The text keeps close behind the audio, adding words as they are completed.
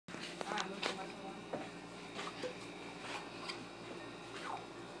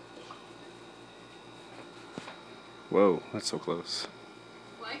Whoa, that's so close.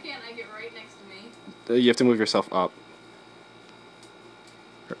 Why can't I get right next to me? You have to move yourself up.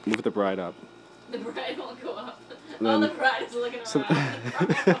 Move the bride up. The bride won't go up. Then, the bride is looking around.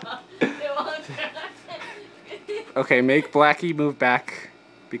 It won't okay, make Blackie move back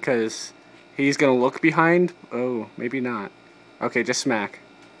because he's gonna look behind. Oh, maybe not. Okay, just smack.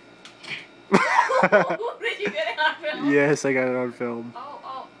 Did you get it on film? Yes, I got it on film.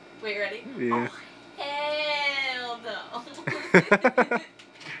 Oh. Wait, ready? Yeah. Oh, hell no.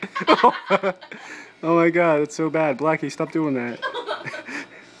 Oh my god, that's so bad. Blackie, stop doing that.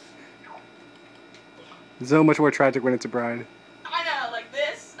 So much more tragic when it's a bride. I know, like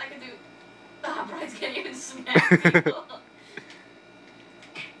this, I can do... Oh, brides can't even smack people.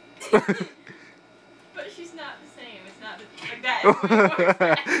 But she's not the same. It's not like that. It's way more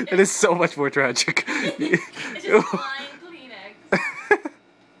tragic. It is so much more tragic. It's just flying Kleenex.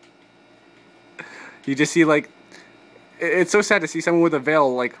 You just see, like... It's so sad to see someone with a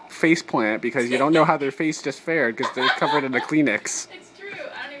veil, like, face plant because you don't know how their face just fared because they're covered in a Kleenex. It's true.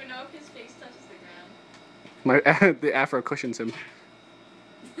 I don't even know if his face touches the ground. The afro cushions him.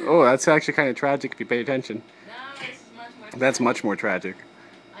 Oh, that's actually kind of tragic if you pay attention. No, this is much more tragic. That's much more tragic.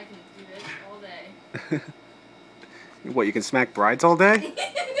 I can do this all day. What, you can smack brides all day?